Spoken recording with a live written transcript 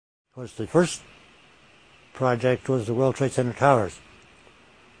Of course, the first project was the World Trade Center towers,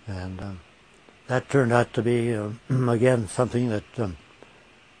 and that turned out to be, again, something that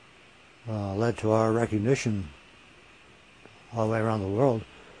led to our recognition all the way around the world.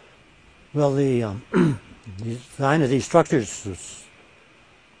 Well, the design of these structures was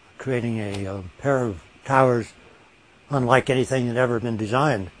creating a pair of towers unlike anything that had ever been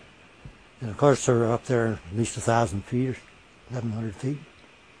designed. And of course, they're up there at least 1,000 feet or 1,100 feet.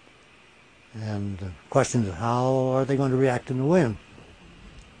 And the question is, how are they going to react in the wind?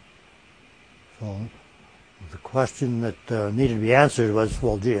 So the question that needed to be answered was,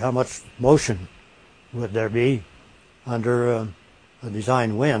 well, gee, how much motion would there be under a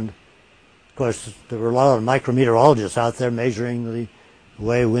design wind? Of course, there were a lot of micrometeorologists out there measuring the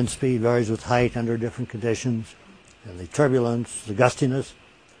way wind speed varies with height under different conditions, and the turbulence, the gustiness.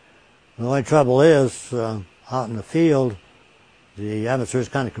 The only trouble is, out in the field, the atmosphere is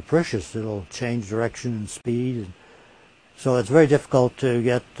kind of capricious. It'll change direction and speed. And so it's very difficult to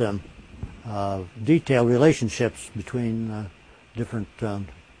get detailed relationships between different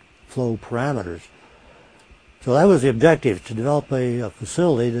flow parameters. So that was the objective, to develop a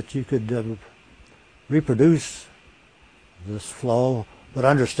facility that you could reproduce this flow, but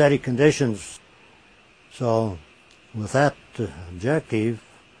under steady conditions. So with that objective,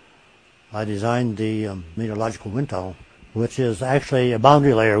 I designed the meteorological wind tunnel, which is actually a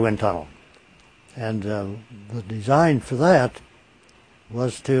boundary layer wind tunnel. And the design for that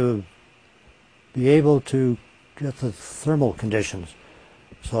was to be able to get the thermal conditions.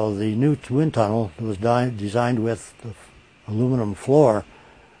 So the new wind tunnel was designed with the aluminum floor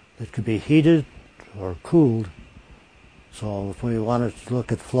that could be heated or cooled. So if we wanted to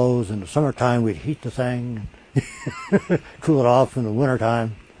look at flows in the summertime, we'd heat the thing, cool it off in the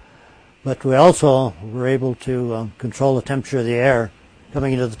wintertime. But we also were able to control the temperature of the air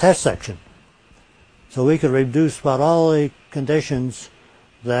coming into the test section. So we could reduce about all the conditions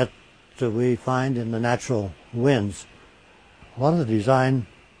that we find in the natural winds. A lot of the design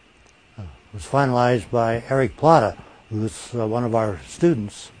was finalized by Eric Plata, who was one of our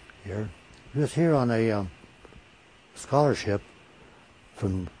students here. He was here on a scholarship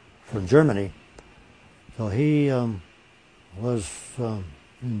from Germany. So he was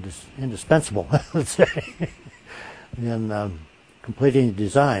indispensable, let's say, in completing the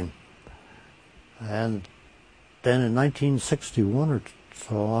design. And then in 1961 or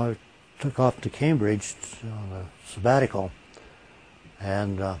so, I took off to Cambridge on a sabbatical,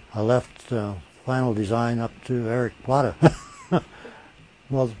 and I left final design up to Eric Plata.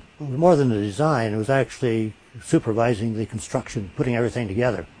 Well, it was more than the design, it was actually supervising the construction, putting everything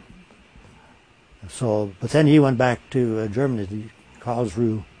together. So, but then he went back to Germany, the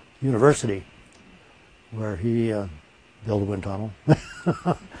Karlsruhe University, where he built a wind tunnel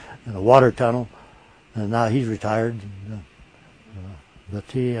and a water tunnel, and now he's retired. But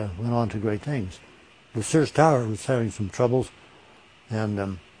he went on to great things. The Sears Tower was having some troubles,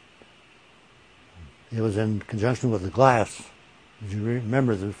 and it was in conjunction with the glass. As you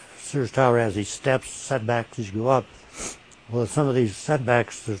remember, the Sears Tower has these steps, setbacks as you go up. Well, some of these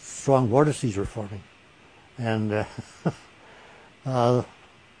setbacks, the strong vortices were forming, and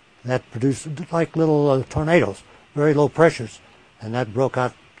that produced like little tornadoes, very low pressures, and that broke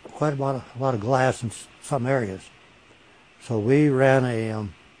out quite a lot of glass in some areas. So we ran a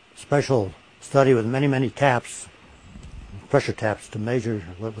special study with many taps, pressure taps, to measure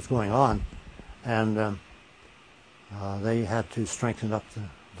what was going on, and they had to strengthen up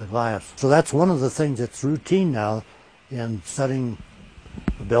the glass. So that's one of the things that's routine now in studying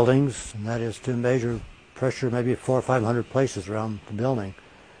the buildings, and that is to measure pressure maybe 400 or 500 places around the building,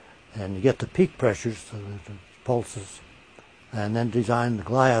 and you get the peak pressures, the pulses, and then design the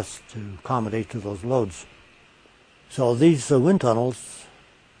glass to accommodate to those loads. So these wind tunnels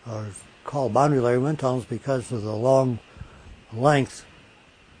are called boundary layer wind tunnels because of the long length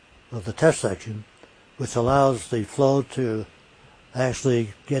of the test section, which allows the flow to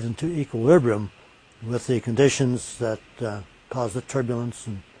actually get into equilibrium with the conditions that cause the turbulence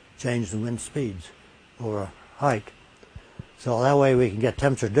and change the wind speeds over height. So that way we can get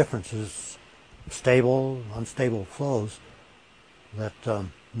temperature differences, stable, unstable flows that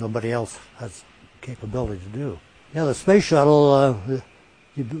nobody else has the capability to do. Yeah, the space shuttle,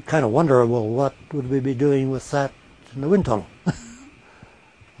 you kind of wonder, well, what would we be doing with that in the wind tunnel?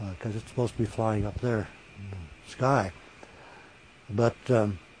 Because it's supposed to be flying up there in the sky. But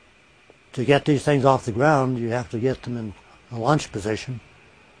to get these things off the ground, you have to get them in a launch position.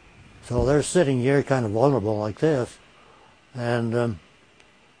 So they're sitting here kind of vulnerable like this. And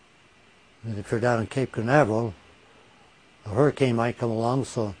if you're down in Cape Canaveral, a hurricane might come along,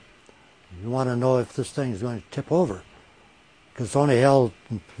 so You want to know if this thing is going to tip over, because it's only held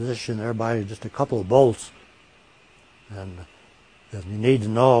in position there by just a couple of bolts, and you need to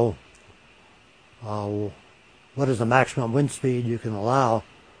know what is the maximum wind speed you can allow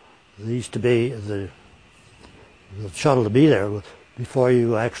these to be, the shuttle to be there before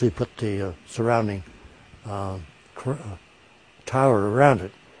you actually put the surrounding tower around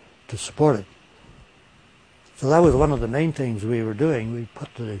it to support it. So that was one of the main things we were doing. We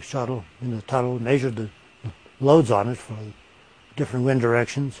put the shuttle in the tunnel, measured the loads on it for different wind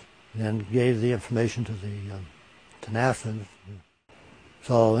directions, and gave the information to NASA.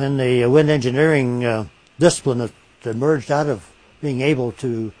 So in the wind engineering discipline that emerged out of being able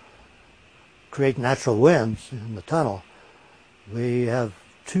to create natural winds in the tunnel, we have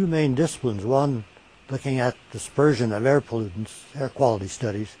two main disciplines. One looking at dispersion of air pollutants, air quality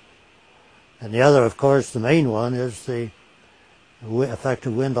studies, and the other, of course, the main one, is the effect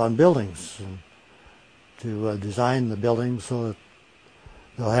of wind on buildings, and to design the buildings so that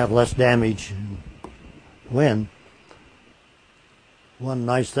they'll have less damage and wind. One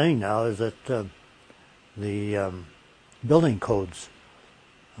nice thing now is that the building codes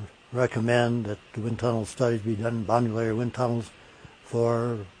recommend that the wind tunnel studies be done, boundary layer wind tunnels,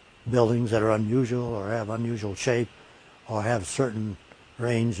 for buildings that are unusual or have unusual shape or have certain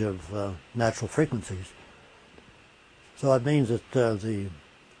range of natural frequencies. So it means that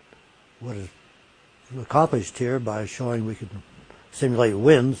what is accomplished here by showing we can simulate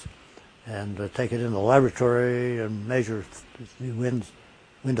winds and take it in the laboratory and measure the wind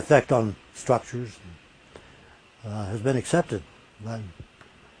effect on structures has been accepted, and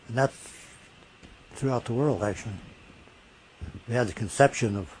that's throughout the world actually. We had the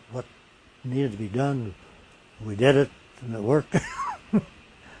conception of what needed to be done, we did it, and it worked.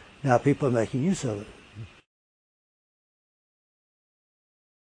 Now people are making use of it.